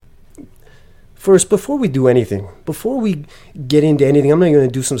First, before we do anything, before we get into anything, I'm not going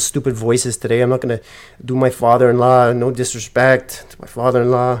to do some stupid voices today. I'm not going to do my father-in-law. No disrespect to my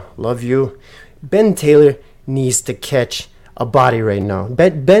father-in-law. Love you. Ben Taylor needs to catch a body right now.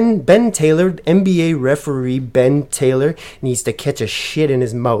 Ben Taylor, NBA referee Ben Taylor, needs to catch a shit in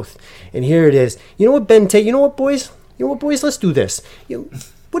his mouth. And here it is. You know what, Ben Taylor? You know what, boys? Let's do this.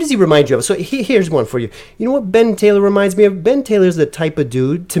 What does he remind you of? So here's one for you. You know what Ben Taylor reminds me of? Ben Taylor's the type of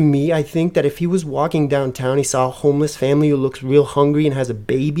dude, to me, I think, that if he was walking downtown, he saw a homeless family who looks real hungry and has a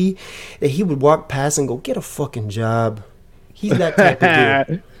baby, that he would walk past and go, get a fucking job. He's that type of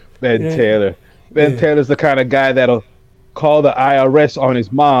dude. Ben Taylor. Ben Taylor's the kind of guy that'll call the IRS on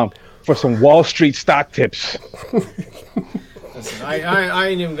his mom for some Wall Street stock tips. Listen, I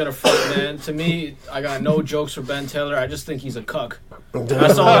ain't even gonna front, man. To me, I got no jokes for Ben Taylor. I just think he's a cuck.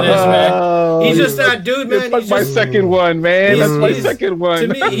 That's all it is, man. He's just that dude, man. That's my second one, man. That's my second one. To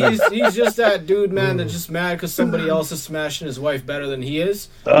me, he's just that dude, man, that's just mad because somebody else is smashing his wife better than he is.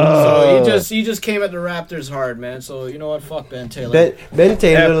 So he just came at the Raptors hard, man. So you know what? Fuck Ben Taylor. Ben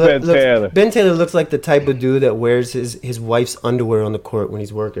Taylor looks like the type of dude that wears his wife's underwear on the court when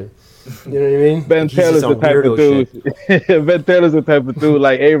he's working. You know what I mean? Ben Taylor's the type of dude. Ben Taylor's the type of dude,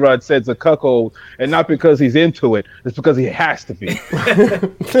 like A-Rod said, a cuckold, and not because he's into it. It's because he has to be.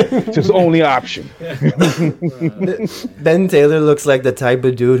 It's his only option. Ben Taylor looks like the type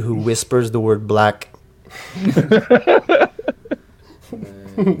of dude who whispers the word black.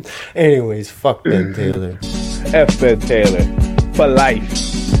 Anyways, fuck Ben Taylor. F Ben Taylor for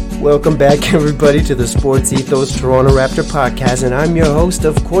life. Welcome back, everybody, to the Sports Ethos Toronto Raptor podcast, and I'm your host,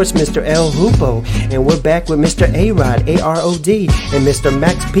 of course, Mr. El Hoopo, and we're back with Mr. A-Rod, A-R-O-D, and Mr.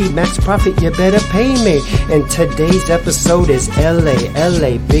 Max P, Max Profit, you better pay me, and today's episode is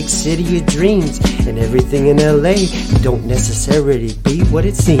LA, big city of dreams, and everything in LA don't necessarily be what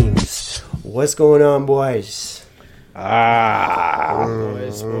it seems. What's going on, boys?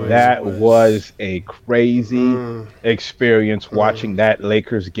 Boys. Was a crazy experience watching that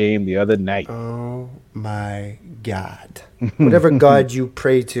Lakers game the other night. Oh my God. Whatever God you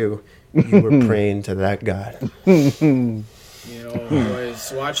pray to, you were praying to that God. You know,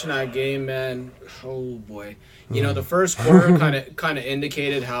 boys, watching that game, man, oh boy. You know, the first quarter kind of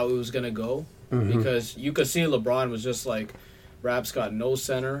indicated how it was going to go because you could see LeBron was just like, Raps got no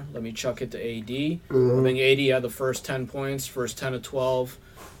center. Let me chuck it to AD. I think AD had the first 10 points, first 10 of 12.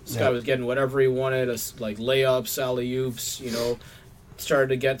 This guy was getting whatever he wanted, like layups, alley-oops, you know. Started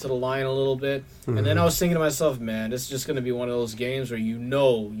to get to the line a little bit. And then I was thinking to myself, man, this is just going to be one of those games where you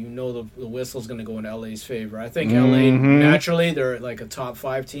know the whistle's going to go in LA's favor. I think LA, naturally, they're like a top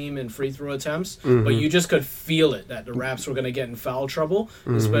 5 team in free throw attempts, but you just could feel it that the Raps were going to get in foul trouble,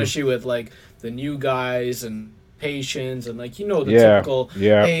 especially with like the new guys and patience and like the typical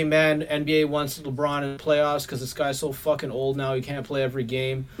hey man, NBA wants LeBron in the playoffs because this guy's so fucking old now he can't play every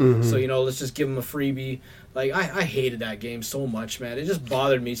game, so let's just give him a freebie. Like I hated that game so much, man. It just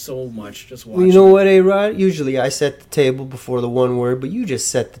bothered me so much just watching. You know what, A-Rod? Usually I set the table before the one word, but you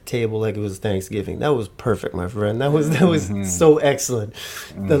just set the table like it was Thanksgiving. That was perfect, my friend. That was so excellent.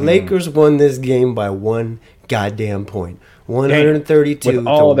 The Lakers won this game by one goddamn point. 132 to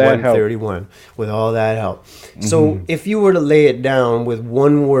 131 with all that help. So if you were to lay it down with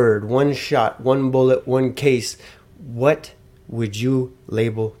one word, one shot, one bullet, one case, what would you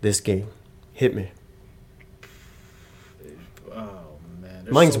label this game? Hit me. Oh, man.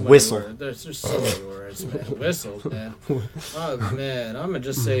 Mine's whistle. There's so many words, man. Whistle, man. Oh, man. I'm going to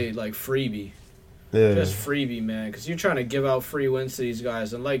just say, like, freebie. Yeah. Just freebie, man, because you're trying to give out free wins to these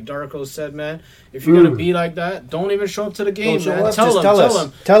guys. And like Darko said, man, if you're going to be like that, don't even show up to the game, man. Tell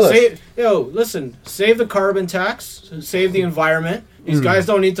them. Tell us. Listen, save the carbon tax, save the environment. These guys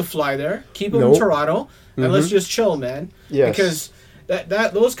don't need to fly there. Keep them in Toronto, and let's just chill, man. Yes. Because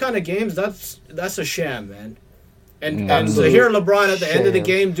that those kind of games, that's a sham, man. And to hear LeBron at the end of the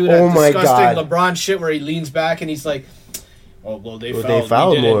game do that disgusting LeBron shit where he leans back and he's like, oh, well, they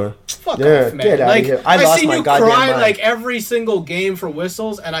fouled more. Fuck off, man. Get out of here. I seen you cry like every single game for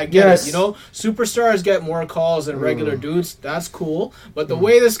whistles, and I get it. You know, superstars get more calls than regular dudes. That's cool. But the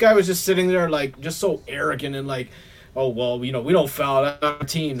way this guy was just sitting there, like, just so arrogant and like, oh, well, we don't foul. That's our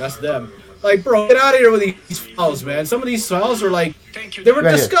team. That's them. Like, bro, get out of here with these fouls, man. Some of these fouls were like, they were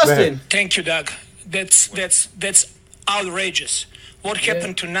disgusting. Thank you, Doug. That's outrageous. What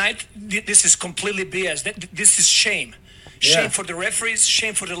happened tonight, this is completely BS. This is shame. Shame for the referees,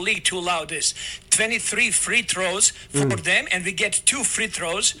 shame for the league to allow this. 23 free throws for them, and we get 2 free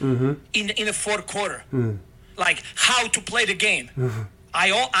throws in the fourth quarter. Like, how to play the game.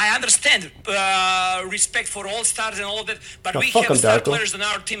 I understand respect for all stars and all that, but we have star players on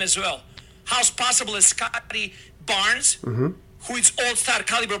our team as well. how's possible that Scotty Barnes, who is all-star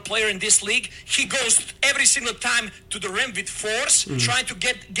caliber player in this league, he goes every single time to the rim with force, trying to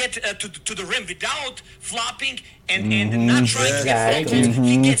get to the rim without flopping and not trying to get faulted.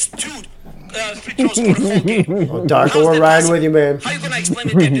 He gets 2 free throws for the whole game. Oh, Darko, we're riding with you, man. How are you going to explain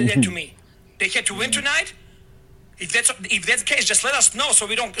that to me? They had to win tonight? If that's the case, just let us know so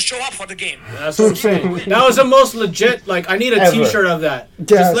we don't show up for the game. That's what I'm saying. That was the most legit. Like, I need a T-shirt of that. Yes.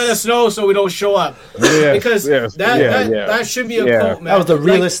 Just let us know so we don't show up. Because that should be a quote, man. That was the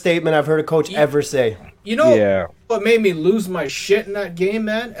realest statement I've heard a coach ever say. You know what made me lose my shit in that game,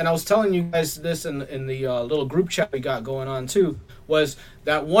 man? And I was telling you guys this in the little group chat we got going on too. Was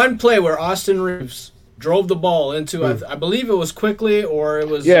that one play where Austin Reeves drove the ball into, I believe it was Quickly or it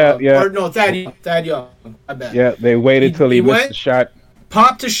was... Or no, Thad Young. I bet. Yeah, they waited till he missed the shot.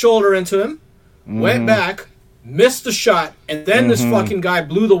 Popped his shoulder into him, went back, missed the shot, and then this fucking guy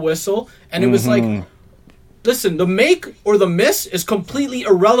blew the whistle. And it was like, listen, the make or the miss is completely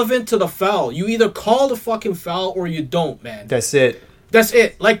irrelevant to the foul. You either call the fucking foul or you don't, man. That's it. That's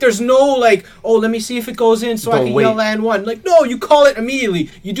it. Like, there's no, like, oh, let me see if it goes in so I can yell and one. Like, no, you call it immediately.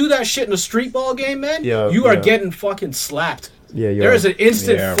 You do that shit in a street ball game, man, you are getting fucking slapped. Yeah, there is an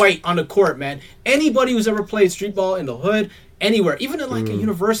instant fight on the court, man. Anybody who's ever played street ball in the hood, anywhere, even in, like, a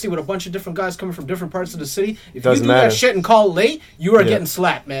university with a bunch of different guys coming from different parts of the city, if you do that shit and call late, you are getting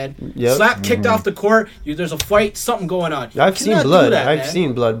slapped, man. Slapped, kicked off the court, there's a fight, something going on. I've seen blood. I've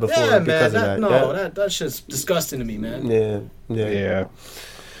seen blood before because of that. No, that shit's disgusting to me, man. Yeah.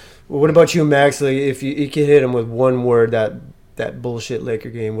 Well, what about you, Max? Like, if you could hit him with one word, that bullshit Laker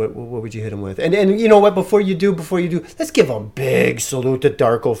game, what would you hit him with? And you know what? Before you do, let's give a big salute to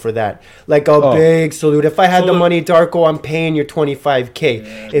Darko for that. Like big salute. If I had the money, Darko, I'm paying your $25K.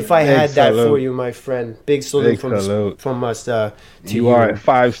 Yeah, if I had that for you, my friend, big salute from us. To you are a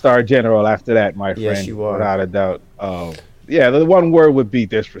 5-star general after that, my friend. Yes, you are, without a doubt. The one word would be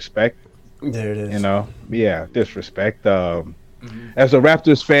disrespect. There it is. You know, disrespect. As a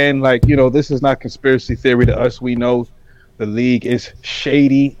Raptors fan, like, this is not conspiracy theory to us. We know the league is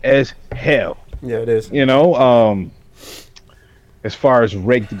shady as hell. Yeah, it is. As far as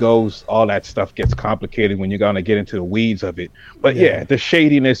rigged goes, all that stuff gets complicated when you're going to get into the weeds of it. But the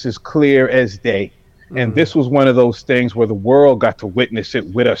shadiness is clear as day. And this was one of those things where the world got to witness it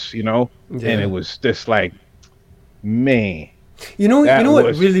with us, And it was just like, man. You know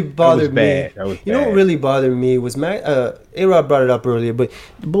what really bothered me? What really bothered me was A-Rod brought it up earlier, but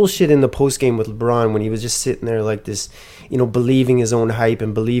the bullshit in the post game with LeBron when he was just sitting there like this, believing his own hype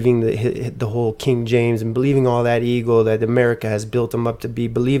and believing the whole King James and believing all that ego that America has built him up to be,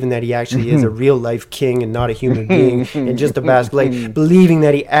 believing that he actually is a real life king and not a human being and just a basketball player, believing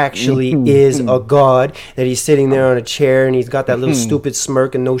that he actually is a god, that he's sitting there on a chair and he's got that little stupid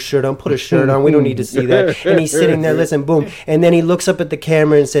smirk and no shirt on. Put a shirt on. We don't need to see that. And he's sitting there, listen, boom, and then he looks up at the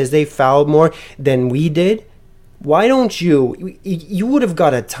camera and says they fouled more than we did. Why don't you would have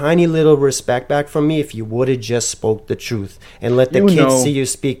got a tiny little respect back from me if you would have just spoke the truth and let the kids see you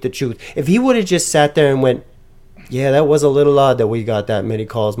speak the truth. If he would have just sat there and went, yeah, that was a little odd that we got that many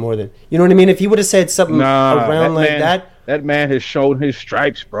calls more than, you know what I mean? If he would have said something around that. That man has shown his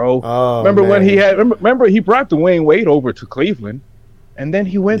stripes, bro. Remember when he brought Dwayne Wade over to Cleveland and then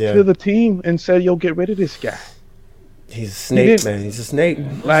he went to the team and said, yo, get rid of this guy. He's a snake, man. He's a snake.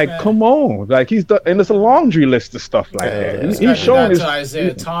 Like, come on. Like, and it's a laundry list of stuff like that. He's showing his...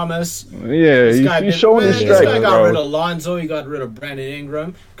 Isaiah Thomas. Yeah, he's showing his stripes, This guy got rid of Lonzo. He got rid of Brandon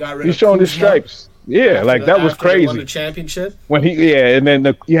Ingram. He's showing his stripes. Yeah, like, that was crazy. He won the championship. And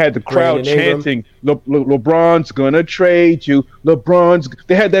then you had the crowd chanting, LeBron's gonna trade you.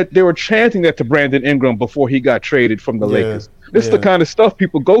 They were chanting that to Brandon Ingram before he got traded from the Lakers. This is the kind of stuff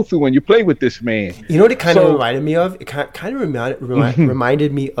people go through when you play with this man. You know what it kind of reminded me of? It kind of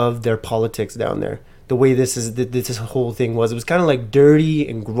reminded me of their politics down there. The way this whole thing was. It was kind of like dirty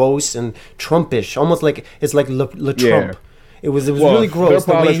and gross and Trumpish. Almost like it's like Le Trump. Yeah. It was really gross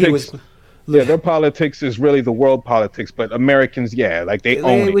the way he was. Yeah, their politics is really the world politics, but Americans, like they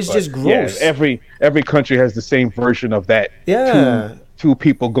own it. It was just gross. Yeah, every country has the same version of that. Yeah. Two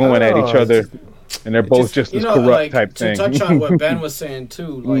people going at each other. And they're both just as corrupt type thing. To touch on what Ben was saying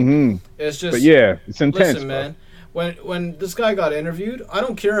too, like it's just. But it's intense. Listen, man. When this guy got interviewed, I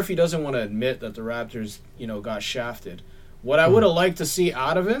don't care if he doesn't want to admit that the Raptors, got shafted. What I would have liked to see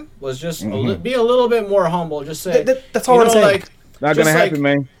out of him was just be a little bit more humble. Just say that's all I'm saying. Like, not gonna happen,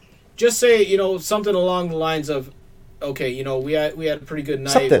 man. Just say something along the lines of, okay, we had a pretty good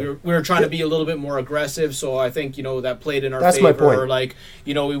night. We were trying to be a little bit more aggressive, so I think that played in our favor. My point. Or like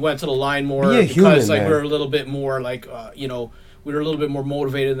we went to the line more because we were a little bit more like we were a little bit more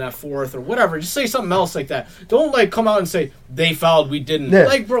motivated in that fourth or whatever. Just say something else like that. Don't like come out and say they fouled, we didn't. Yeah.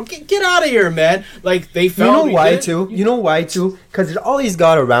 Like, bro, get out of here, man. Like they fouled. You know we why didn't. too? You know why too? Because all he's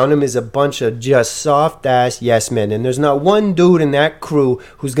got around him is a bunch of just soft ass yes men, and there's not one dude in that crew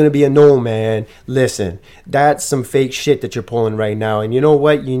who's gonna be a no man. Listen, that's some fake shit that you're pulling right now, and you know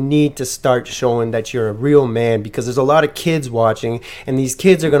what? You need to start showing that you're a real man, because there's a lot of kids watching, and these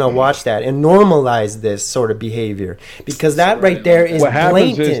kids are gonna watch that and normalize this sort of behavior, because that right there is what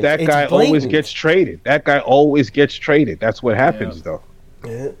happens blatant. is that It's guy always blatant. gets traded. That guy always gets traded. That's what happens, though.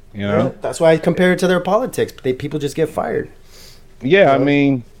 Yeah. You know? Yeah. That's why I compare it to their politics. People just get fired. Yeah, I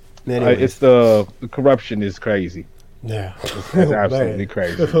mean, Anyways. it's the corruption is crazy. Yeah, It's absolutely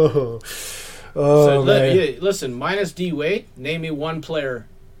crazy. So, man. yeah, listen, minus D Wade, name me one player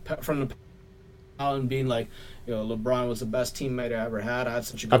from the and being like, LeBron was the best teammate I ever had. I had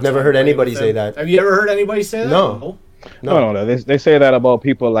such a good I've never time heard playing anybody with say him. that. Have you ever heard anybody say that? No. No. They say that about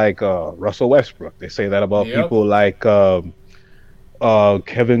people like Russell Westbrook. They say that about Yep. people like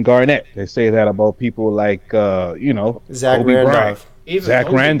Kevin Garnett. They say that about people like Zach Kobe Randolph. Bryant, Even Zach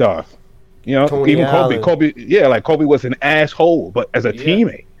Kobe. Randolph. Tony Even Allen. Kobe. Yeah, like Kobe was an asshole, but as a Yeah.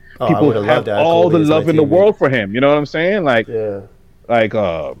 teammate, Oh, I people would've have loved to have all Kobe the as my love in the teammate. world for him. You know what I'm saying? Like, Yeah.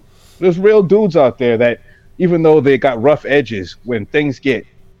 there's real dudes out there that, even though they got rough edges, when things get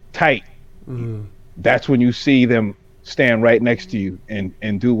tight, that's when you see them stand right next to you and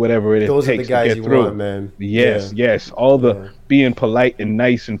do whatever it Those are the takes to guys get you through. want, man. Yes, Yeah. yes. All the Yeah. being polite and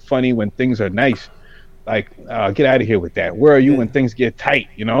nice and funny when things are nice. Like, get out of here with that. Where are you when things get tight?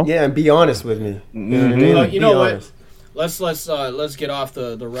 You know? Yeah, and be honest with me. You know what I mean? You Be know what? honest. Let's get off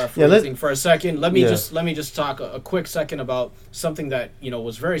the referee Yeah, thing for a second. Let me Yeah. just talk a quick second about something that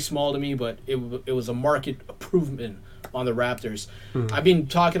was very small to me, but it was a market improvement on the Raptors. I've been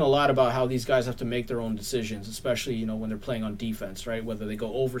talking a lot about how these guys have to make their own decisions, especially when they're playing on defense, right? Whether they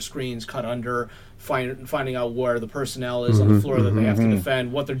go over screens, cut under, finding out where the personnel is on the floor that they have to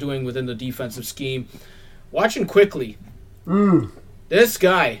defend, what they're doing within the defensive scheme. Watching quickly, this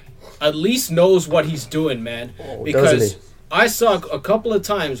guy at least knows what he's doing, man. Because doesn't he? I saw a couple of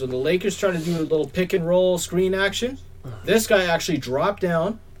times when the Lakers tried to do a little pick and roll screen action, this guy actually dropped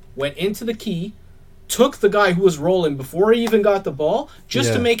down, went into the key, took the guy who was rolling before he even got the ball,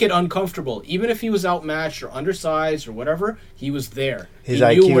 just to Yeah. make it uncomfortable. Even if he was outmatched or undersized or whatever, he was there. His he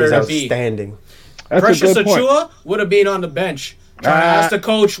IQ knew where is to be. outstanding. That's Precious a good point. Achua would have been on the bench. Trying to ask the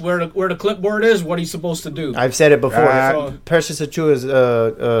coach where the clipboard is, what he's supposed to do. I've said it before. So- Precious Achua's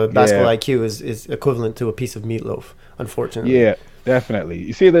basketball Yeah. IQ is equivalent to a piece of meatloaf, unfortunately. Yeah, definitely.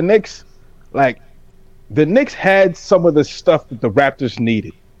 You see, the Knicks had some of the stuff that the Raptors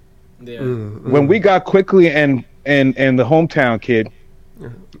needed. Yeah. When we got Quickly and the hometown kid, Yeah,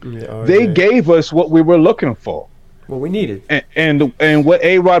 they RJ. gave us what we were looking for. what we needed. And what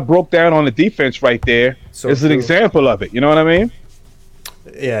A-Rod broke down on the defense right there So is an true. example of it. You know what I mean?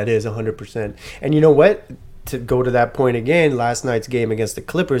 Yeah, it is 100%. And you know what? To go to that point again, last night's game against the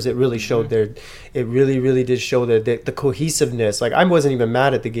Clippers, it really showed it really did show the cohesiveness. Like, I wasn't even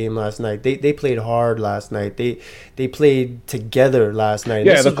mad at the game last night. They played hard last night. They played together last night.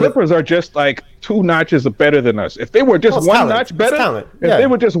 Yeah, This the is what- Clippers are just like 2 notches better than us. If they were just Well, it's one talent. notch It's better, talent. if Yeah. they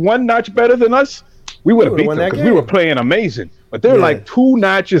were just 1 notch better than us, we would have would've beat won them that because we were game. playing amazing. But they're Yeah. like 2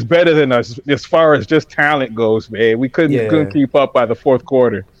 notches better than us as far as just talent goes, man. We couldn't keep up by the fourth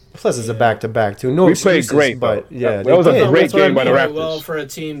quarter. Plus, it's a back-to-back too. No We played excuses, great, but though. yeah, That they was a did. great That's what I game by the mean. Raptors. Well, for a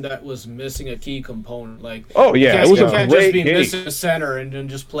team that was missing a key component, like Oh, yeah, you it was a can't great just be game. missing a center and then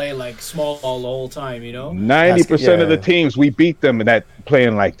just play like small ball the whole time, 90% of the Yeah. teams, we beat them in that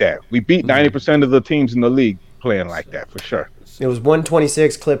playing like that. We beat 90% of the teams in the league playing like that, for sure. It was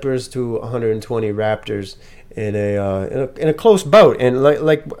 126 Clippers to 120 Raptors in a close bout, and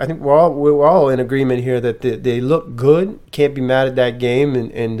like I think we're all in agreement here that they look good. Can't be mad at that game,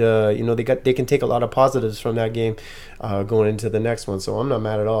 and they can take a lot of positives from that game going into the next one. So I'm not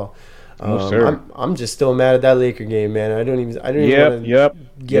mad at all. No, sir. I'm just still mad at that Laker game, man. I don't even want to Yep.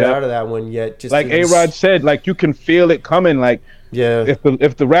 get out of that one yet. Just Like to- A-Rod said, like you can feel it coming. Like yeah. if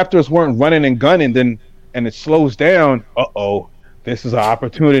the Raptors weren't running and gunning, and it slows down, this is an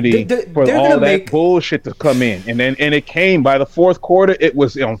opportunity for they're all gonna that make- bullshit to come in. And it came by the fourth quarter. It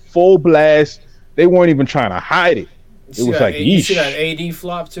was on full blast. They weren't even trying to hide it. It was like, you see yeesh. that AD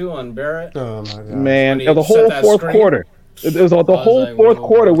flop too on Barrett. Oh my god, Man, When he the set whole that fourth screen. quarter. It was the whole like, fourth whoa.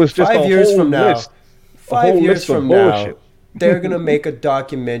 quarter was just 5 a years whole from now. list. 5 whole years list of from now, bullshit. they're going to make a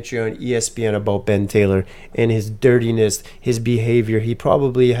documentary on ESPN about Ben Taylor and his dirtiness, his behavior. He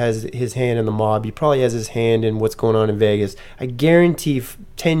probably has his hand in the mob. He probably has his hand in what's going on in Vegas. I guarantee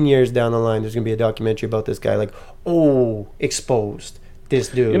 10 years down the line, there's going to be a documentary about this guy. Like, exposed this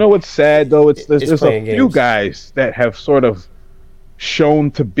dude. You know what's sad though? There's a few games. guys that have sort of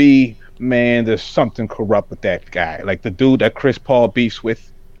shown to be, man, there's something corrupt with that guy. Like the dude that Chris Paul beefs with.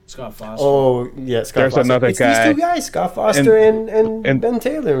 Scott Foster. Oh yeah, Scott There's Foster. another it's guy. These two guys, Scott Foster and Ben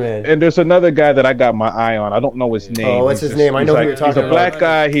Taylor, man. And there's another guy that I got my eye on. I don't know his name. Oh, what's his name? I know who you're talking about. He's a black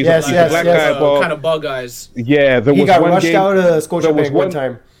guy. He's Yes, a yes, black yes. guy. Kind of bug eyes. Yeah, He got rushed out of Scotiabank one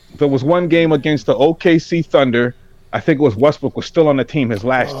time. There was one game against the OKC Thunder. I think it was Westbrook was still on the team his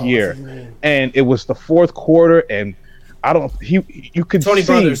last year, and it was the fourth quarter, and you could Tony see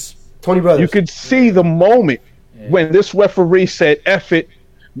Brothers. You could see the moment when this referee said, "F it,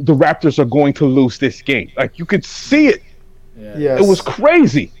 the Raptors are going to lose this game." Like you could see it. Yeah. Yes. It was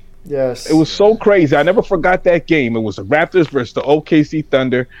crazy. Yes. It was so crazy. I never forgot that game. It was the Raptors versus the OKC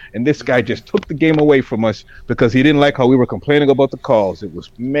Thunder, and this guy just took the game away from us because he didn't like how we were complaining about the calls. It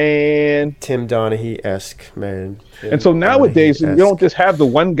was, man. Tim Donaghy-esque, man. And so nowadays, you don't just have the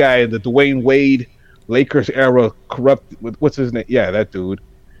one guy in the Dwayne Wade Lakers era corrupt. What's his name? Yeah, that dude.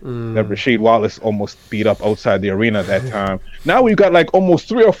 That Rasheed Wallace almost beat up outside the arena at that time. Now we've got like almost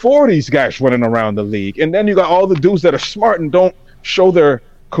 3 or 4 of these guys running around the league. And then you got all the dudes that are smart and don't show their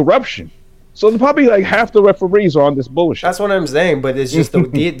corruption. So probably like half the referees are on this bullshit. That's what I'm saying, but it's just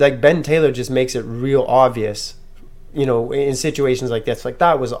like Ben Taylor just makes it real obvious. You know, in situations like this, like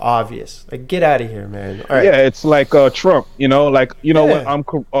that was obvious. Like, get out of here, man. All right. Yeah, it's like Trump. You know, like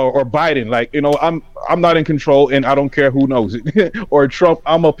what or Biden. Like I'm not in control, and I don't care who knows it. Or Trump,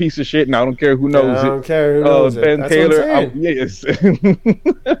 I'm a piece of shit, and I don't care who knows it. I don't care who knows it. Ben That's Taylor, what I'm yes.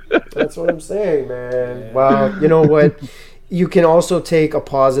 That's what I'm saying, man. Yeah. Well, you know what? You can also take a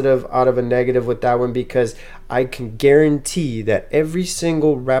positive out of a negative with that one, because I can guarantee that every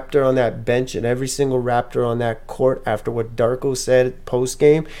single Raptor on that bench and every single Raptor on that court, after what Darko said post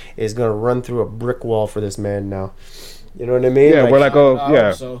game, is going to run through a brick wall for this man now. You know what I mean? Yeah, like, we're like,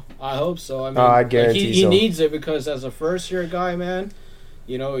 I hope so. I mean, I guarantee he so. needs it, because as a first year guy, man,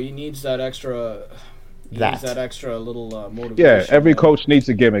 you know, he needs that extra. Needs that extra little motivation. Yeah, every coach needs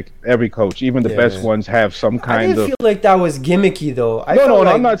a gimmick. Every coach, even the best ones, have some kind of. I didn't feel like that was gimmicky though. No,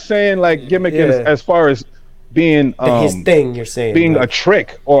 I'm not saying like gimmick as far as being his thing. You're saying being a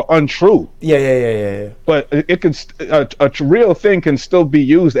trick or untrue. Yeah. But it can a real thing can still be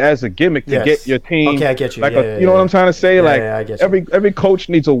used as a gimmick to get your team. Okay, I get you. Like you know what I'm trying to say? Yeah, I get you. Every coach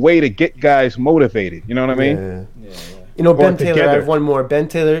needs a way to get guys motivated. You know what I mean? Yeah. You know, Ben Taylor. I have one more. Ben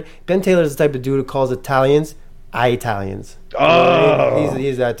Taylor is the type of dude who calls Italians Italians. Oh,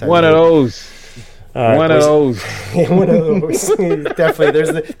 he's that type. One of those. Right, one of those. One of those.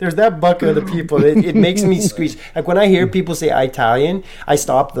 Definitely. There's that bucket of the people. It makes me screech. Like when I hear people say Italian, I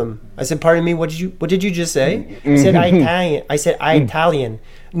stop them. I said, "Pardon me. What did you just say?" I said Italian. I said Italian.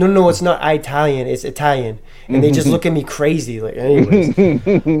 No, it's not Italian. It's Italian. And they just look at me crazy. Like, anyways,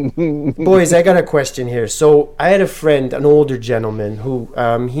 boys, I got a question here. So I had a friend, an older gentleman, who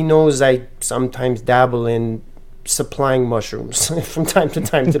he knows I sometimes dabble in supplying mushrooms from time to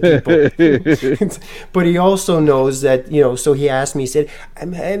time to people. But he also knows that, you know, so he asked me, he said,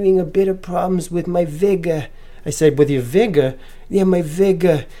 "I'm having a bit of problems with my vigor." I said, "With your vigor?" "Yeah, my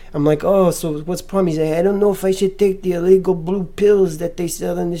vigor." I'm like, "Oh, so what's the problem?" He said, "I don't know if I should take the illegal blue pills that they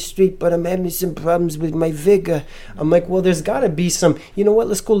sell in the street, but I'm having some problems with my vigor." I'm like, "Well, there's got to be some, you know what,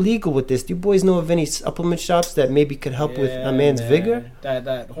 let's go legal with this. Do you boys know of any supplement shops that maybe could help with a man's vigor?"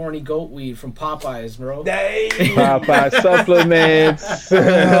 That horny goat weed from Popeyes, bro. Popeye supplements.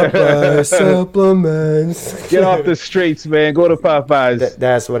 Popeye supplements. Get off the streets, man. Go to Popeyes.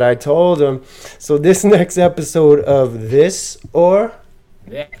 That's what I told him. So this next episode of This or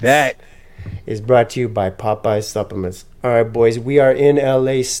That is brought to you by Popeye Supplements. All right, boys, we are in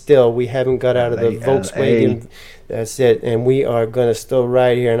LA still. We haven't got out of the Volkswagen. That's it, and we are gonna still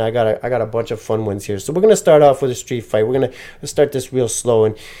ride here. And I got a bunch of fun ones here. So we're gonna start off with a street fight. We're gonna start this real slow.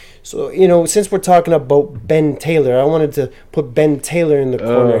 And so, you know, since we're talking about Ben Taylor, I wanted to put Ben Taylor in the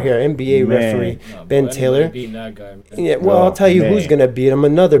corner here. NBA referee Ben Taylor. Beating that guy, man. Yeah, well, I'll tell you who's gonna beat him.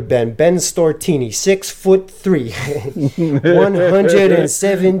 Another Ben Stortini, 6'3",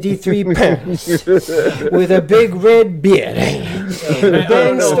 173 pounds, with a big red beard.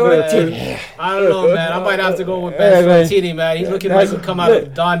 Ben Stortini. I don't know, man. I might have to go with Ben Stortini, man. He's looking like he'll come out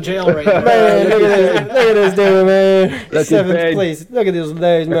of Don jail right now. Man, look at this dude, man. Seventh place. Look at these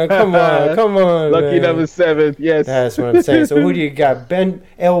legs, man. Come on, Lucky man. number 7. Yes. That's what I'm saying. So who do you got? Ben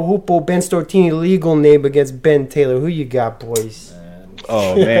El Hupo, Ben Stortini, legal name against Ben Taylor. Who you got, boys?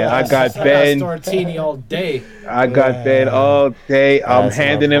 Oh, man. I got Ben. Stortini all day. I got Ben all day. I'm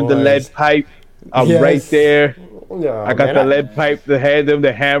handing him the lead pipe. I'm right there. Yeah, I got the lead pipe, the handle,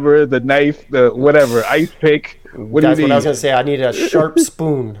 the hammer, the knife, the whatever, ice pick. What That's do you what need? I was gonna say. I need a sharp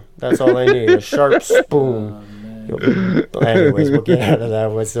spoon. That's all I need. A sharp spoon. Anyways, we'll get out of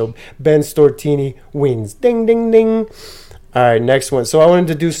that one. So Ben Stortini wins. Ding, ding, ding. All right, next one. So I wanted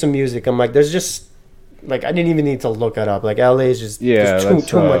to do some music. I'm like, there's just like I didn't even need to look it up. Like LA is just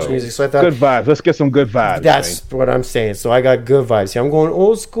too much music. So I thought good vibes. Let's get some good vibes. That's what I'm saying. So I got good vibes here. I'm going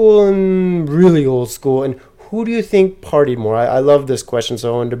old school and really old school. And who do you think partied more? I love this question,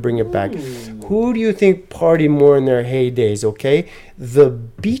 so I wanted to bring it back. Who do you think partied more in their heydays? Okay, the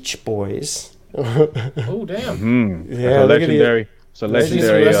Beach Boys. Oh damn! Yeah, legendary. It's a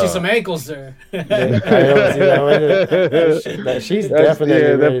legendary. Let's see some ankles there. I know, see that one? She's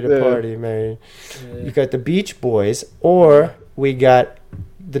definitely ready to party, man. Yeah. You got the Beach Boys, or we got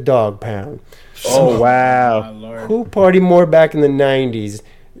the Dog Pound. Oh wow! Who partied more back in the '90s?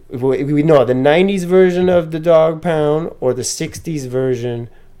 We know the '90s version of the Dog Pound or the '60s version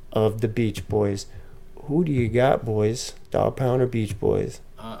of the Beach Boys. Who do you got, boys? Dog Pound or Beach Boys?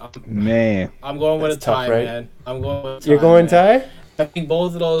 Man, I'm going with a tie, right? man. I'm going with a tie. You're going tie? I think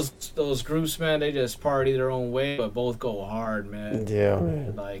both of those groups, man, they just party their own way, but both go hard, man. Yeah.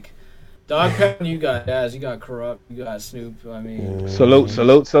 Like Dog Pound, you got Daz, you got Corrupt, you got Snoop. I mean, salute.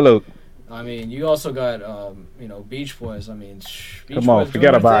 I mean, you also got Beach Boys. I mean, Beach come on, Boys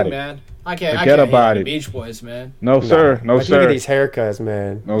forget about it, man. I can't about hate it. Beach Boys, man. No sir. Look at these haircuts,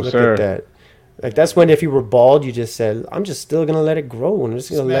 man. No look sir. At that. Like that's when if you were bald, you just said, "I'm just still gonna let it grow." And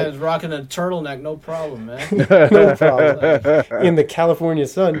just gonna man's rocking a turtleneck, no problem, man. No problem. In the California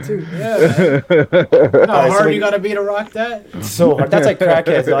sun too. Yeah. Man. How hard you gotta be to rock that? So hard. That's like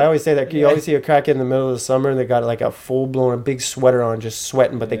crackheads. Though. I always say that you always see a crackhead in the middle of the summer and they got like a full blown, a big sweater on, just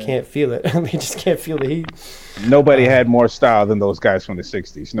sweating, but they can't feel it. They just can't feel the heat. Nobody had more style than those guys from the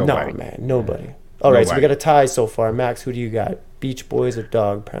 '60s. Nobody. No, man, nobody. All right, so we got a tie so far. Max, who do you got? Beach Boys or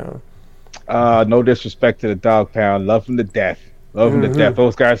Dog Pound? No disrespect to the Dog Pound. Love them to death.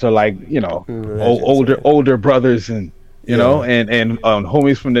 Those guys are like, older brothers and, you know, and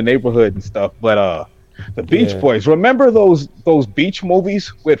homies from the neighborhood and stuff. But the Beach Boys, remember those beach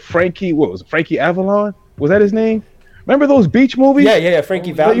movies with Frankie, Frankie Avalon? Was that his name? Remember those beach movies? Yeah.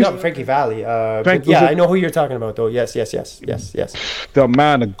 Frankie Valli. Not Frankie Valli. I know who you're talking about, though. Yes. The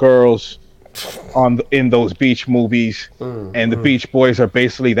amount of girls in those beach movies, and the Beach Boys are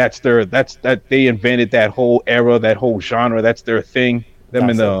basically they invented that whole era, that whole genre. That's their thing. Them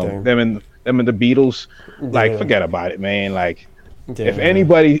and the Beatles. Like, forget about it, man. Like, if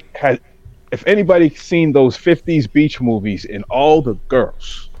anybody's seen those '50s beach movies and all the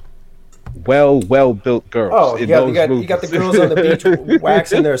girls, well built girls. Oh, you got the girls on the beach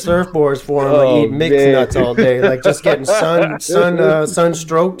waxing their surfboards for them, eating mixed nuts all day, like just getting sun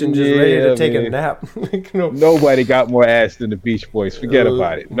stroked and just ready to take a nap. Nobody got more ass than the Beach Boys. Forget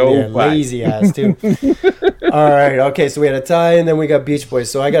about it. Nobody. Lazy ass too. All right, okay. So we had a tie, and then we got Beach Boys.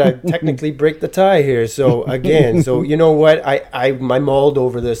 So I gotta technically break the tie here. So again, you know what? I mulled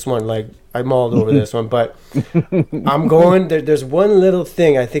over this one. But I'm going. There's one little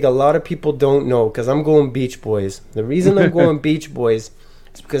thing I think a lot of people don't know because I'm going Beach Boys. The reason I'm going Beach Boys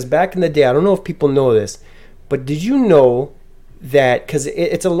is because back in the day, I don't know if people know this, but did you know that because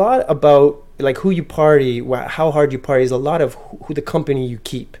it's a lot about like who you party, how hard you party is a lot of who the company you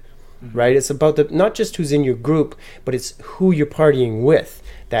keep, right? It's about not just who's in your group, but it's who you're partying with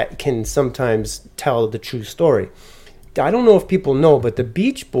that can sometimes tell the true story. I don't know if people know, but the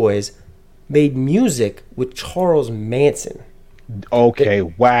Beach Boys made music with Charles Manson. Okay,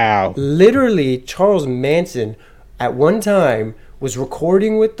 wow. Literally, Charles Manson at one time was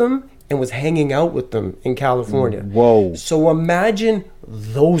recording with them and was hanging out with them in California. Whoa. So imagine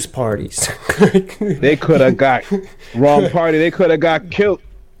those parties. They could have got wrong party. They could have got killed.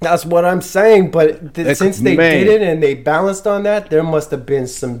 That's what I'm saying. But since they did it and they balanced on that, there must have been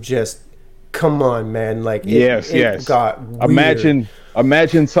some just, come on, man. Like, it got weird.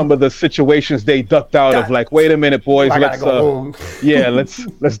 Imagine some of the situations they ducked out of. Like, wait a minute, boys, let's go home.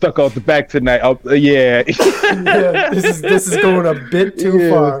 let's duck out the back tonight. This is going a bit too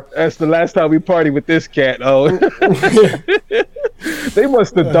far. That's the last time we partied with this cat. Oh, they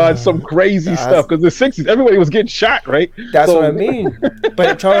must have done some crazy stuff because the '60s, everybody was getting shot, right? That's what I mean.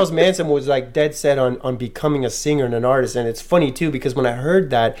 But Charles Manson was like dead set on becoming a singer and an artist, and it's funny too because when I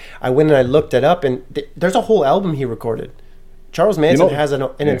heard that, I went and I looked it up, and there's a whole album he recorded. Charles Manson has an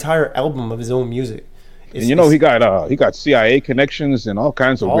entire album of his own music. And he got CIA connections and all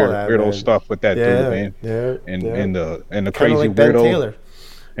kinds of weirdo stuff with that dude, man. And the crazy like weirdo Ben Taylor.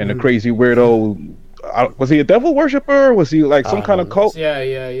 And the crazy weirdo was he a devil worshiper? Was he like some kind of cult? Yeah.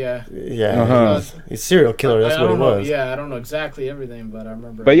 Yeah, he's a serial killer. That's what he was. Yeah, I don't know exactly everything, but I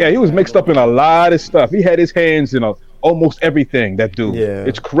remember. But yeah, he was mixed up in a lot of stuff. He had his hands in almost everything. That dude. Yeah,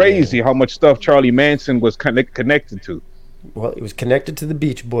 it's crazy how much stuff Charlie Manson was connected to. Well, he was connected to the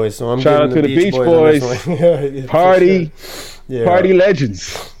Beach Boys, so I'm shout out to the Beach Boys. Party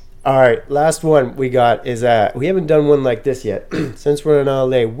legends. All right, last one we got is we haven't done one like this yet. Since we're in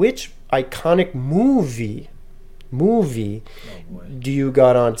LA, which iconic movie do you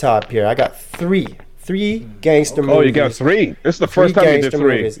got on top here? I got three gangster movies. Oh, you got three. This is the first time you did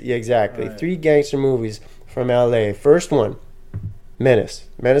three. Movies. Yeah, exactly. Right. 3 gangster movies from LA. First one, Menace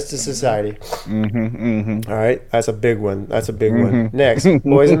to Society. All right, that's a big one. Next,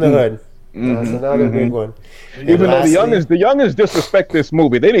 Boys in the Hood. That's another big one. Even though the youngest disrespect this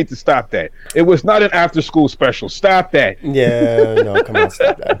movie, they need to stop that. It was not an after-school special. Stop that. Yeah, no, come on,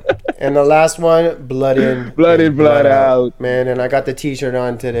 stop that. And the last one, Blood In, Blood Out. Man, and I got the T-shirt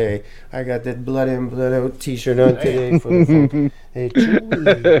on today. I got the Blood In, Blood Out T-shirt on today for the phone. Hey,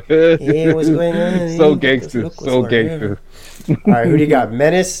 what's going on? So gangster. All right, who do you got?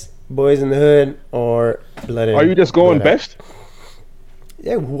 Menace, Boys in the Hood, or Blood In? Are you just going best?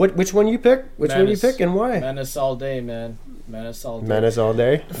 Yeah, which one you pick? Which one you pick and why? Menace all day, man. Menace all day. Menace all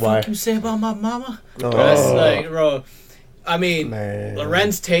day? Why? What you say about my mama? Oh. That's like, bro. I mean,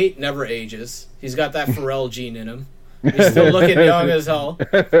 Lorenz Tate never ages. He's got that Pharrell gene in him. He's still looking young as hell.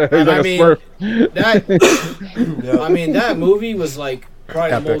 And I mean, that movie was like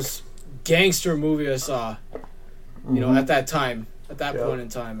probably the most gangster movie I saw. You know, at that time, point in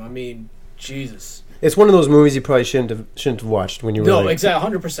time. I mean, Jesus. It's one of those movies you probably shouldn't have watched when you were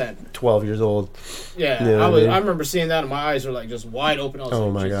exactly 100%. 12 years old. Yeah, I remember seeing that and my eyes were like just wide open. I was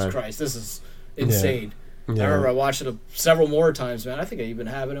like, Jesus Christ, this is insane. Yeah. I remember I watched it several more times, man. I think I even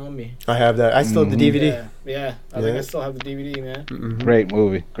have it on me. I have that. I still have the DVD. Yeah. I think I still have the DVD, man. Mm-hmm. Great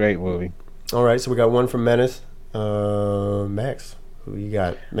movie. All right, so we got one from Menace. Max, who you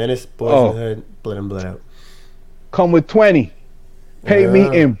got? Menace, Boys in the Hood, Blood In, Blood Out. Come with 20. Pay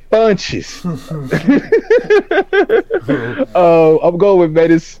me in bunches. I'm going with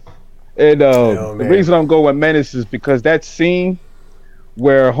Menace. And the reason I'm going with Menace is because that scene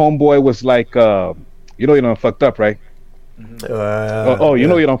where homeboy was like, you done fucked up, right? You know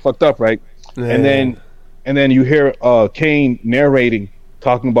you done fucked up, right? And then you hear Kane narrating,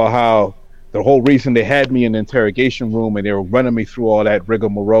 talking about how the whole reason they had me in the interrogation room and they were running me through all that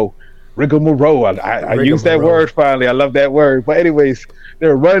rigmarole. I used that word finally. I love that word. But anyways, they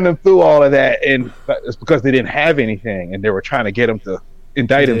were running them through all of that, and it's because they didn't have anything, and they were trying to get him to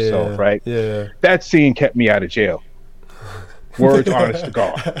indict himself, right? Yeah. That scene kept me out of jail. Words honest to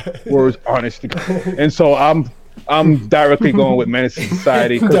God. And so I'm directly going with Menace to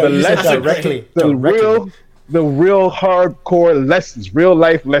Society because the real hardcore lessons, real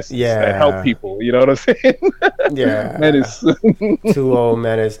life lessons that help people. You know what I'm saying? Yeah. Menace. 2-0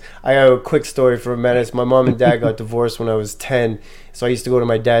 Menace. I have a quick story for Menace. My mom and dad got divorced when I was 10, so I used to go to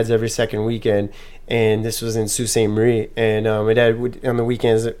my dad's every second weekend. And this was in Sault Ste. Marie. And my dad would, on the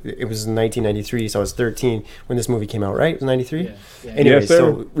weekends, it was 1993, so I was 13 when this movie came out, right? It was 93? Yeah. Anyway,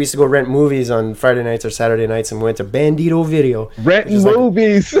 so we used to go rent movies on Friday nights or Saturday nights, and we went to Bandito Video. Rent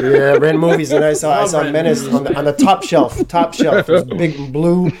movies. Rent movies. And I saw Menace on the top shelf. It was big and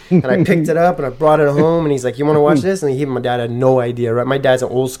blue. And I picked it up, and I brought it home, and he's like, you want to watch this? And my dad had no idea, right? My dad's an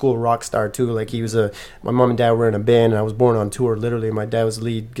old school rock star, too. Like, he was my mom and dad were in a band, and I was born on tour, literally. My dad was the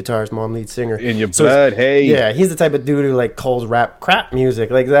lead guitarist, mom lead singer. In your blood, hey. Yeah, he's the type of dude who like calls rap crap music,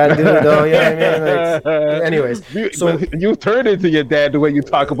 like that dude. Though, you know what I mean? Like, anyways, so you turned into your dad the way you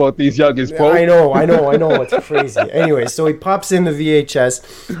talk about these youngest folks. I know, it's crazy. Anyway, so he pops in the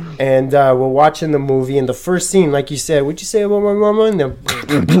VHS, and we're watching the movie. And the first scene, like you said, what'd you say about my mama? And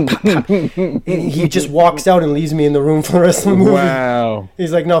he just walks out and leaves me in the room for the rest of the movie. Wow.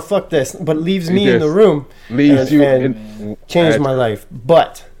 He's like, no, fuck this, but leaves me in the room. Leaves and changed my life,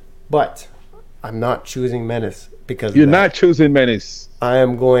 but. I'm not choosing Menace because you're not choosing Menace. I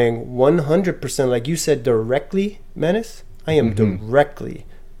am going 100%, like you said, directly Menace. I am directly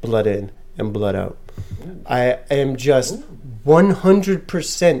Blood In and Blood Out. I am just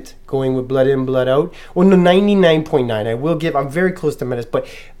 100% going with Blood In, Blood Out. Well, no, 99.9. I'm very close to Menace, but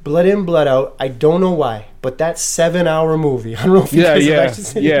Blood In, Blood Out, I don't know why, but that 7-hour movie, I don't know if you guys have actually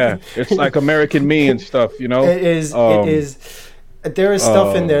seen it. It's like American Me and stuff, you know? It is. There is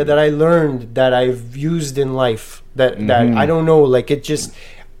stuff in there that I learned that I've used in life that I don't know, like it's just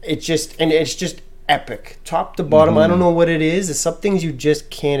epic, top to bottom. I don't know what it is. It's some things you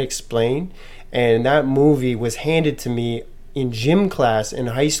just can't explain, and that movie was handed to me in gym class in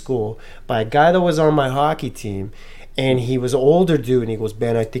high school by a guy that was on my hockey team. And he was an older dude, and he goes,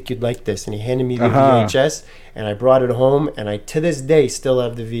 Ben, I think you'd like this. And he handed me the VHS, and I brought it home, and I, to this day, still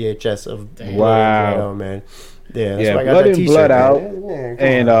have the VHS of Blood Wow. In, Blood Out, man. Yeah, that's why I got Blood that In, t-shirt, Blood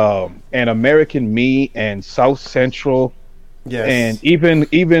man. Out, and American Me, and South Central, Yes. and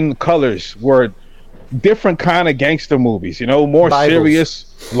even Colors were different kind of gangster movies. You know, more Bibles.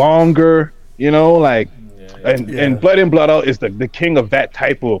 serious, longer. You know, like, and Blood In, Blood Out is the king of that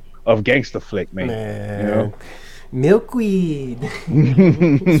type of gangster flick, man. You know? Milkweed.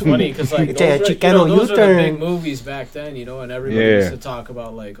 It's funny because like Yeah, those, Chicano those are the U-turn. big movies back then, you know, and everybody used to talk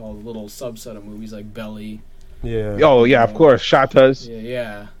about like all the little subset of movies like Belly. Yeah. Oh yeah, of course, Shatas.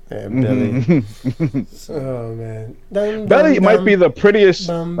 Yeah. Belly. Oh man. Belly might be the prettiest,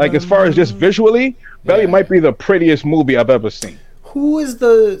 like as far as just visually, Belly might be the prettiest movie I've ever seen. Who is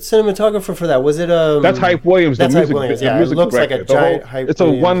the cinematographer for that? Was it That's Hype Williams. That's the Hype music, Williams. the Yeah, it music looks like a director. The giant whole- Hype It's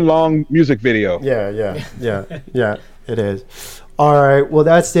Williams. a one long music video. Yeah. It is. All right. Well,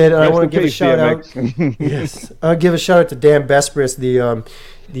 that's it. I Rest want in to give a peace, shout out. DMX. Yes, I'll give a shout out to Dan Bespris, the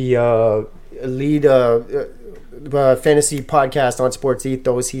lead fantasy podcast on Sports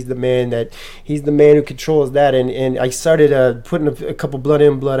Ethos. He's the man who controls that. And I started putting a couple Blood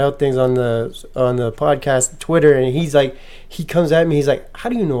In, Blood Out things on the podcast Twitter, and he comes at me. He's like, "How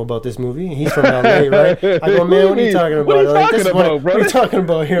do you know about this movie?" And he's from LA, right? I go, "Man, what are you talking about?" What are you Like, this talking is what about, what are you brother? talking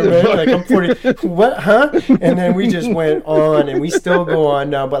about here, man? Like, I'm 40. What? Huh? And then we just went on, and we still go on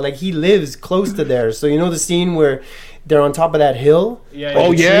now. But like, he lives close to there, so you know the scene where they're on top of that hill. Yeah.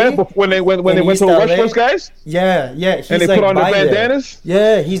 Oh the yeah, tree? but when they went In to East Rush LA? those guys, Yeah. He's and they like put on the by there. bandanas.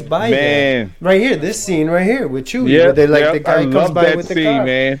 Yeah, he's by there. Man. Right here, this scene right here with Chewie. Yeah, where they the guy I comes love by that with the scene, car.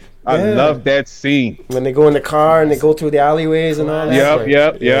 man. I Yeah. love that scene. When they go in the car and they go through the alleyways and all that.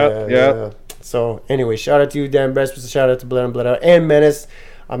 Yep, Like, yep. So anyway, shout out to you, Dan Bespris. Shout out to Blood In, Blood Out and Menace.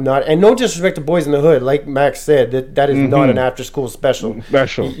 I'm not, and no disrespect to Boys in the Hood, like Max said, that is not an after school special.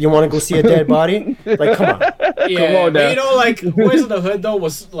 You want to go see a dead body? Like, come on. Yeah, Come on but now. you know, like Boys in the Hood though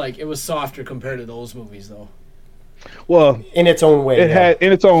was like it was softer compared to those movies though. Well, In its own way. it had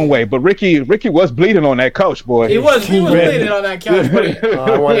in its own way, but Ricky was bleeding on that couch, boy. He was bleeding on that couch, but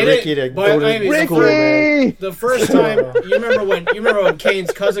I want It Ricky is- to but go to I mean, school, man. Ricky. the first time you remember when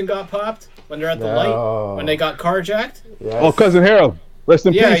Kane's cousin got popped when they're at the No. light when they got carjacked. Yes. Oh, cousin Harold. Rest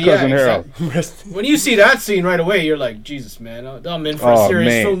in Yeah, peace, yeah, cousin Harold. When you see that scene right away, you're like, Jesus, man, I'm in for a Oh,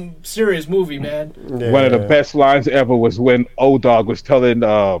 serious man. film, serious movie, man. Yeah. One of the best lines ever was when O-Dog was telling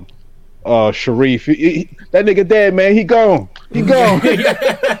Sharif, that nigga dead, man. He gone. He gone.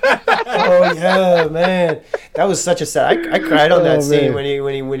 Oh yeah, man, that was such a sad. I cried on that Oh, scene man. when he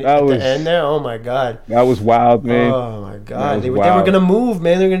That at was- the end there. Oh my god. That was wild, man. Oh my That god. was They were wild. gonna move,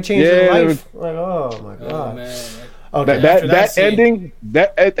 man. They're gonna change Yeah, their they life. Like, oh my Oh god. man. Okay. After that that scene- ending,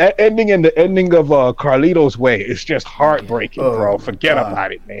 that ending, and the ending of Carlito's Way is just heartbreaking, Oh, bro. Forget God.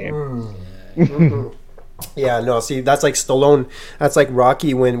 about it, man. Yeah, no, see, that's like Stallone. That's like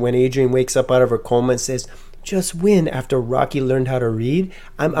Rocky when Adrian wakes up out of her coma and says, "Just win." After Rocky learned how to read,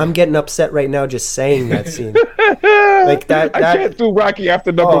 I'm getting upset right now just saying that scene. Like that. I can't do Rocky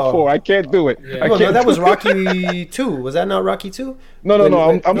after number Oh. 4. I can't do it. Yeah. I Well, can't no, that do was it. Rocky 2. Was that not Rocky 2?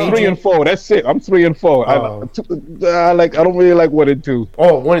 No. I'm 3 and 4. That's it. I'm 3 and 4. Oh. I don't really like 1 and 2.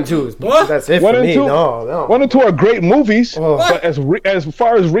 Oh, 1 and 2. What? That's it 1 for and me. 2. No. 1 and 2 are great movies, Oh. but as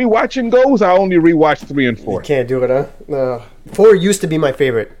far as rewatching goes, I only rewatch 3 and 4. Can't do it, huh? No. 4 used to be my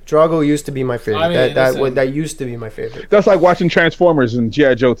favorite. Drago used to be my favorite. I mean, listen. That used to be my favorite. That's like watching Transformers and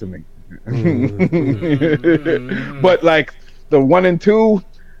G.I. Joe to me. But like the 1 and 2,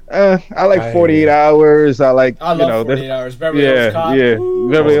 I like 48 Hours. I like I love 48 Hours. Beverly yeah, Hills Cop. yeah.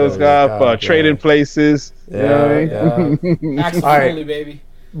 Woo. Beverly Hills Cop, Cop, Trading Places. You know what I mean? Yeah. Axel All right. Foley, baby.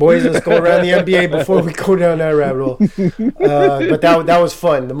 Boys, let's go around the NBA before we go down that rabbit hole. But that was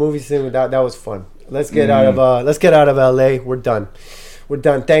fun. The movie scene that was fun. Let's get out of LA. We're done.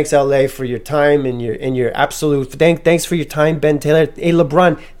 Thanks LA for your time and your absolute thanks for your time, Ben Taylor. Hey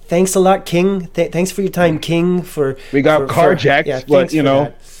LeBron, thanks a lot, King. Thanks for your time, King. We got carjacked, but, thanks you for know.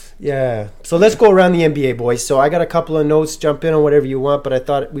 that. Yeah. So let's go around the NBA, boys. So I got a couple of notes. Jump in on whatever you want, but I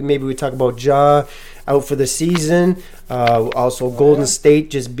thought maybe we'd talk about Ja out for the season. Also, Golden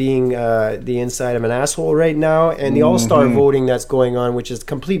State just being the inside of an asshole right now, and the All-Star voting that's going on, which is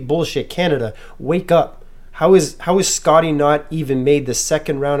complete bullshit. Canada, wake up! How is Scotty not even made the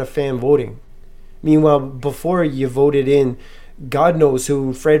second round of fan voting? Meanwhile, before you voted in, God knows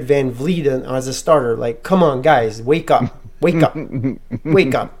who, Fred VanVleet as a starter. Like, come on, guys, wake up! Wake up.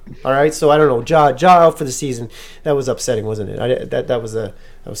 Wake up. All right. So I don't know. Ja out for the season. That was upsetting, wasn't it? That was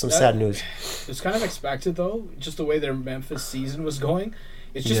some sad news. It's kind of expected though, just the way their Memphis season was going.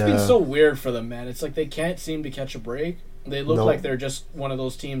 It's just been so weird for them, man. It's like they can't seem to catch a break. They look like they're just one of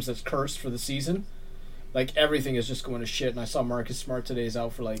those teams that's cursed for the season. Like everything is just going to shit. And I saw Marcus Smart today is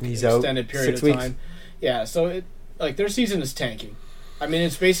out for like an extended period of time. 6 weeks. Yeah, so their season is tanking. I mean,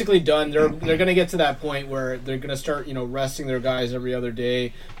 it's basically done. They're going to get to that point where they're going to start, resting their guys every other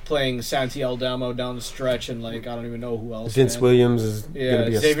day, playing Santi Aldama down the stretch, and like I don't even know who else. Vince Williams is going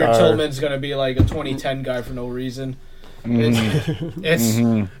to be a Xavier star. Tillman's going to be like a 2010 guy for no reason.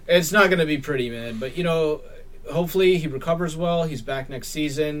 It's not going to be pretty, man. But hopefully he recovers well. He's back next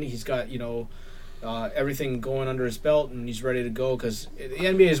season. He's got everything going under his belt, and he's ready to go because the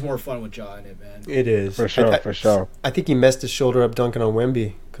NBA is more fun with Ja in it, man. It is for sure. For sure. I think he messed his shoulder up dunking on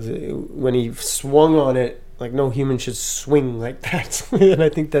Wemby because when he swung on it, like no human should swing like that, and I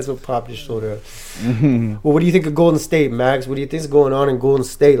think that's what popped his shoulder up. Well, what do you think of Golden State, Max? What do you think is going on in Golden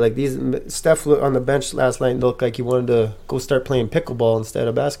State? Like Steph on the bench last night looked like he wanted to go start playing pickleball instead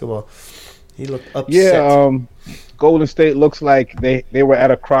of basketball. He looked upset. Yeah, Golden State looks like they were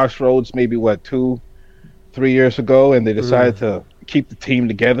at a crossroads maybe 2-3 years ago, and they decided to keep the team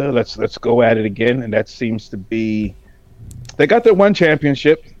together. Let's go at it again, and that seems to be. They got their one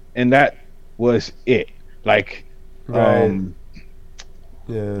championship, and that was it. Like,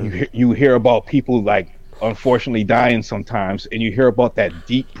 you hear about people like unfortunately dying sometimes, and you hear about that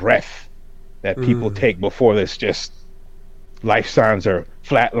deep breath that people take before this just life signs are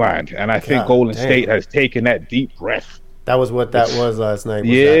flatlined, and I think Golden State has taken that deep breath. That was what that was last night.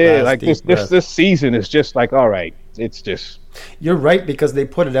 This season is just like, all right, it's just. You're right, because they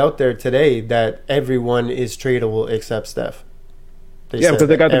put it out there today that everyone is tradable except Steph. Because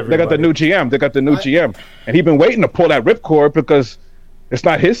they got the new GM. They got the new GM, and he's been waiting to pull that ripcord because it's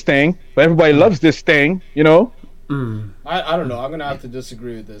not his thing, but everybody loves this thing, I don't know. I'm gonna have to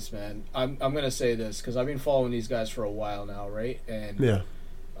disagree with this, man. I'm gonna say this because I've been following these guys for a while now, right? And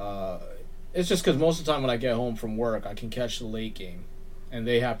it's just because most of the time when I get home from work, I can catch the late game, and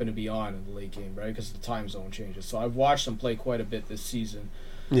they happen to be on in the late game, right? Because the time zone changes. So I've watched them play quite a bit this season.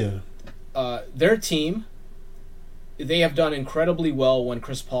 Yeah. Their team, they have done incredibly well when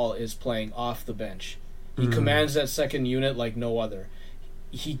Chris Paul is playing off the bench. He commands that second unit like no other.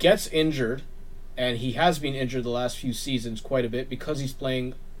 He gets injured, and he has been injured the last few seasons quite a bit because he's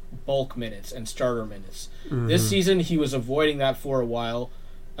playing bulk minutes and starter minutes. This season, he was avoiding that for a while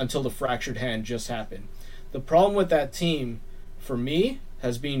until the fractured hand just happened. The problem with that team, for me,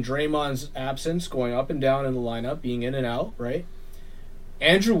 has been Draymond's absence, going up and down in the lineup, being in and out, right?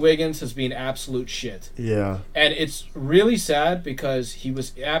 Andrew Wiggins has been absolute shit. Yeah. And it's really sad because he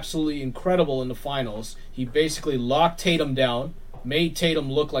was absolutely incredible in the finals. He basically locked Tatum down, made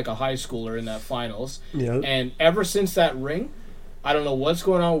Tatum look like a high schooler in that finals. Yep. And ever since that ring, I don't know what's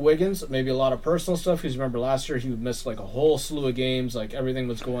going on with Wiggins. Maybe a lot of personal stuff. Because remember last year he missed like a whole slew of games. Like everything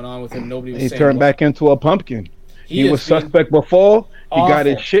was going on with him. Nobody was saying. He turned back into a pumpkin. He was suspect before. He got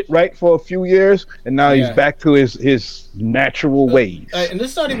his shit right for a few years, and now he's back to his natural ways. And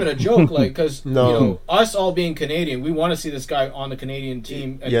this is not even a joke, like, because us all being Canadian, we want to see this guy on the Canadian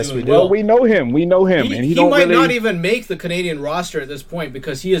team. And yes, doing we do. well. We know him, and he might not even make the Canadian roster at this point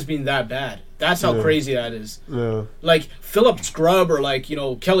because he has been that bad. That's how crazy that is. Yeah. Like Philip Scrubb or like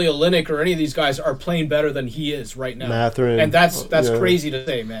Kelly Olynyk or any of these guys are playing better than he is right now. Mathurin, and that's crazy to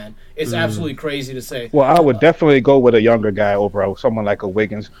say, man. It's absolutely crazy to say. Well, I would definitely go with a younger guy over someone like a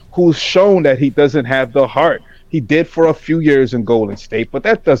Wiggins, who's shown that he doesn't have the heart. He did for a few years in Golden State, but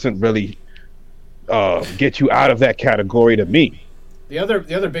that doesn't really get you out of that category to me. The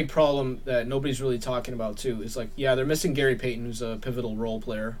other big problem that nobody's really talking about too is like, they're missing Gary Payton, who's a pivotal role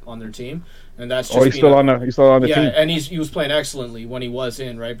player on their team, and that's just he's still on the team. Yeah, and he was playing excellently when he was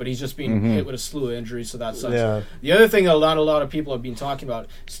in, right? But he's just been hit with a slew of injuries, so that sucks. Yeah. The other thing that a lot of people have been talking about,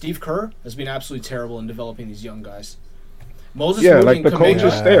 Steve Kerr has been absolutely terrible in developing these young guys. Moses Moody like the coach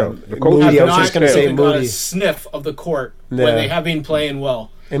is stale. The coach have I was just going to say got Moody. a sniff of the court when they have been playing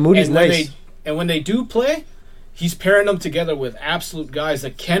well. And Moody's nice. When they do play, he's pairing them together with absolute guys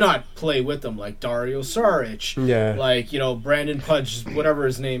that cannot play with them, like Dario Saric, like Brandon Pudge, whatever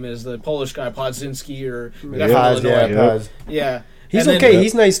his name is, the Polish guy Podzinski or Paz. Yeah, he's okay.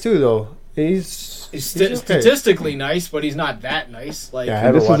 He's nice too, though. He's statistically nice, but he's not that nice. Like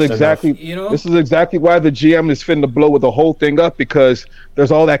this is exactly why the GM is finna blow with the whole thing up, because there's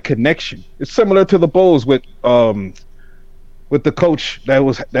all that connection. It's similar to the Bulls with the coach that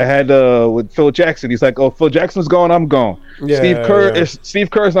had with Phil Jackson. He's like, Phil Jackson's gone, I'm gone. Steve Kerr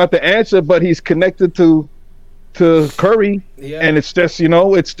is not the answer, but he's connected to to Curry, Yeah. and it's just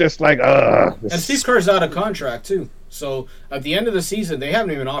it's just like And Steve Kerr's out of contract too. So at the end of the season, they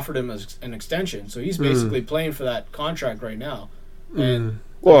haven't even offered him an extension. So he's basically playing for that contract right now. And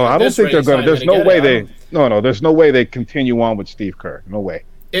Well, I don't this think rate, they're he's gonna. not There's gonna no get way it. they. There's no way they continue on with Steve Kerr. No way.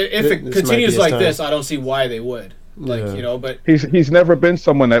 If This it might be continues his like time. this, I don't see why they would. Like Yeah. but He's never been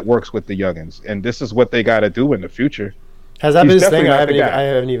someone that works with the youngins, and this is what they got to do in the future. Has that He's been his thing? definitely I not haven't, the even, guy. I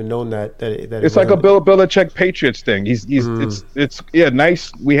haven't even known that It's like a Bill Belichick Patriots thing. He's it's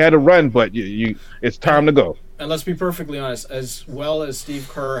nice. We had a run, but it's time to go. and let's be perfectly honest, as well as Steve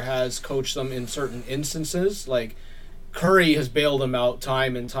Kerr has coached them in certain instances, like Curry has bailed them out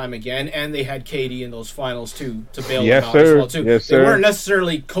time and time again, and they had KD in those finals too to bail Yes, them out as sir. well too. Yes, they sir. weren't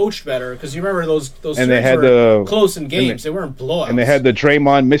necessarily coached better because you remember those And they series had were the- close in games. They weren't blowouts. And they had the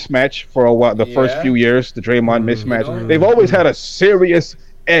Draymond mismatch for a while. The first Yeah. few years, the Draymond mismatch. know? They've always had a serious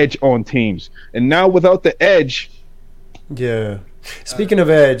edge on teams, and now without the edge, Yeah. Speaking of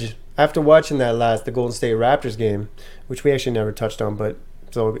edge, after watching the Golden State Raptors game, which we actually never touched on, but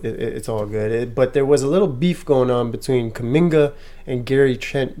it's all good. But there was a little beef going on between Kuminga and Gary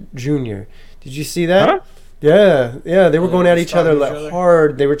Trent Jr. Did you see that? Huh? Yeah, they were going at each other Stopping like each other?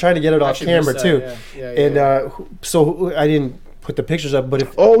 hard. They were trying to get it off Actually camera missed too. that, yeah. And so I didn't put the pictures up, but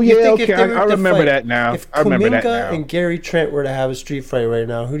if Oh, you yeah, think if okay, they were I to remember fight, that now. If I remember that Kuminga now. and Gary Trent were to have a street fight right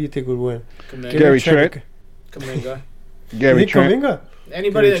now, who do you think would win? Gary Trent. Kuminga. Gary You think Trent. Kuminga?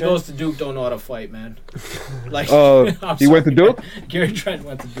 Anybody Gary that goes to Duke don't know how to fight, man. Like I'm He went to sorry. Duke? Gary Trent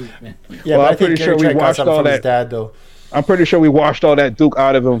went to Duke, man. Yeah, Well, but I I'm think pretty Gary sure we Trent got watched something all from his that. dad though. I'm pretty sure we washed all that Duke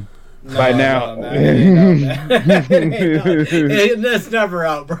out of him by now. No, man. That's never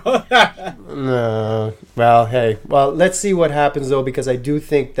out, bro. No. Well, let's see what happens though, because I do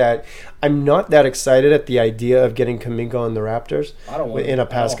think that I'm not that excited at the idea of getting Kuminga on the Raptors I don't want in a it.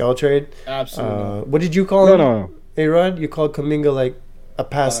 Pascal trade. Absolutely. What did you call No, him? no. Hey, Rod, you called Kuminga like a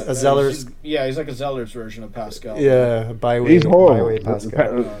Zellers. He's like a Zellers version of Pascal. Yeah, byway. He's horrible. Byway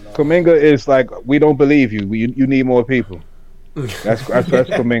Pascal. Kuminga is like, we don't believe you. You need more people. That's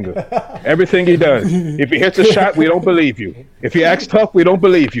Kuminga. Everything he does. If he hits a shot, we don't believe you. If he acts tough, we don't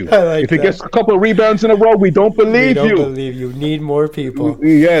believe you. I like if he that. gets a couple of rebounds in a row, we don't We believe don't you. believe you. Need more people.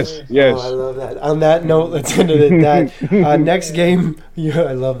 Yes, yes. Oh, I love that. On that note, let's end it at that. Next game, yeah,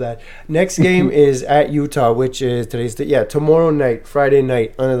 I love that. Next game is at Utah, which is tomorrow night, Friday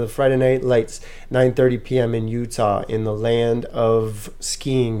night, under the Friday Night Lights, 9:30 p.m. in Utah, in the land of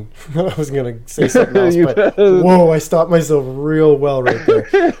skiing. I was gonna say something else, but whoa, I stopped myself real well right there.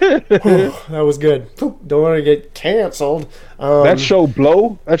 That was good. Don't want to get canceled. That show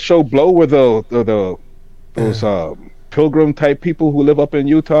Blow where those pilgrim type people who live up in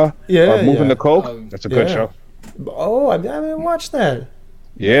Utah are moving to coke. That's a good Yeah. show. Oh, I haven't watched that.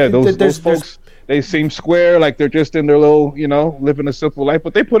 Yeah, those There's- folks, they seem square, like they're just in their little, living a simple life,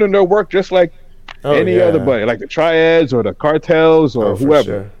 but they put in their work just like any other buddy, like the Triads or the Cartels or For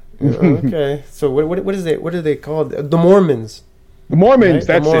whoever. sure. Okay, so what is it? What are they called? The Mormons. The Mormons, Right?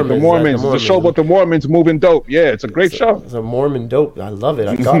 that's The it. The Mormons, Mormons. the It's a show Mormons. about the Mormons moving dope. Yeah, it's a great show. It's a Mormon dope. I love it.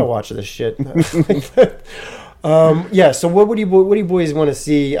 I gotta watch this shit. Yeah. So what do you boys want to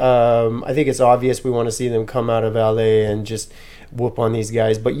see? I think it's obvious we want to see them come out of LA and just whoop on these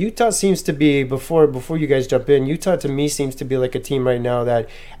guys. But Utah seems to be before you guys jump in. Utah to me seems to be like a team right now that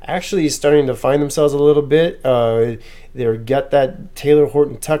actually is starting to find themselves a little bit. They're got that Taylor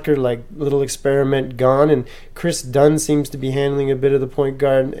Horton Tucker like little experiment gone, and Chris Dunn seems to be handling a bit of the point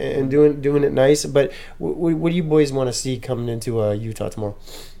guard and doing it nice. But what do you boys want to see coming into Utah tomorrow?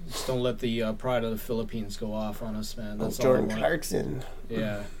 Just don't let the pride of the Philippines go off on us, man. That's all I Jordan want. Clarkson.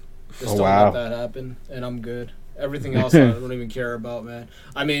 Yeah. Just Oh, don't wow. let that happen, and I'm good. Everything else I don't even care about, man.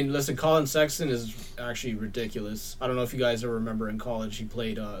 I mean, listen, Colin Sexton is actually ridiculous. I don't know if you guys ever remember in college he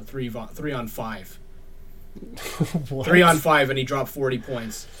played 3-on-5. What? 3-on-5, and he dropped 40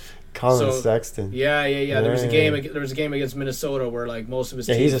 points. Colin So- Sexton. Yeah. There was a Yeah. game. There was a game against Minnesota where like most of his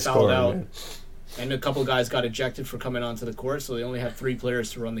Yeah, he's team a fouled scorer, out, man. and a couple guys got ejected for coming onto the court, so they only had 3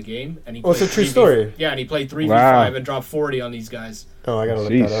 players to run the game. And he Oh, it's played a true 3v story. Yeah, and he played 3v5 Wow. and dropped 40 on these guys. Oh, I gotta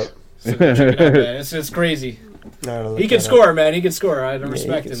look Jeez. that up. So go check it out, man. It's crazy. I gotta look He can that score, man. He can score. I he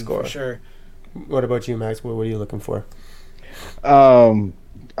respect can him score. for sure. up. What about you, Max? What are you looking for?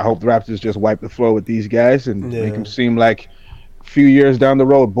 I hope the Raptors just wipe the floor with these guys and Yeah. make them seem like a few years down the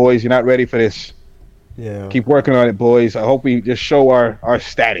road, boys, you're not ready for this. Yeah. Keep working on it, boys. I hope we just show our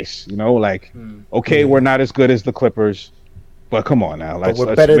status, like, okay, we're not as good as the Clippers, but come on now. Let's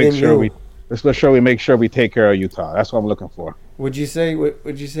we're better make than sure you. let's make sure we take care of Utah. That's what I'm looking for. Would you say?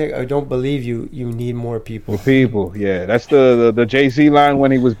 I don't believe you. You need more people. People, yeah. That's the Jay-Z line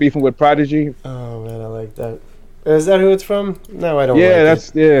when he was beefing with Prodigy. Oh man, I like that. Is that who it's from? No, I don't. Yeah,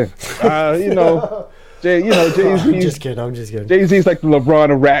 like it. You know, Jay-Z. I'm just kidding. Jay-Z's like the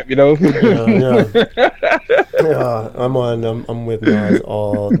LeBron of rap, you know. I'm with Nas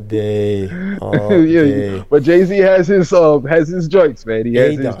all day. Day. But Jay-Z has his joints, man. He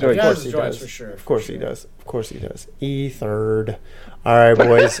has his joints. He has his joints for sure. Of course he does. E3rd. All right,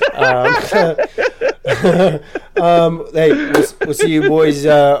 boys. Hey, we'll see you boys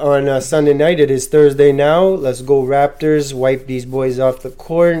on Sunday night. It is Thursday now. Let's go Raptors. Wipe these boys off the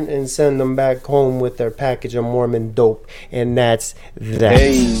court and send them back home with their package of Mormon dope. And that's that.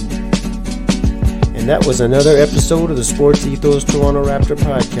 Hey. And that was another episode of the Sports Ethos Toronto Raptor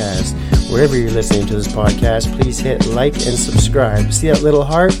podcast. Wherever you're listening to this podcast, please hit like and subscribe. See that little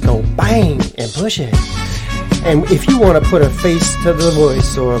heart? Go bang and push it. And if you want to put a face to the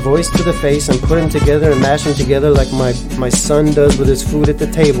voice or a voice to the face and put them together and mash them together like my son does with his food at the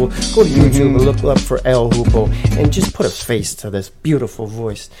table, go to YouTube and look up for El Hoopo and just put a face to this beautiful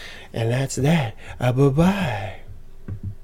voice. And that's that. Bye-bye.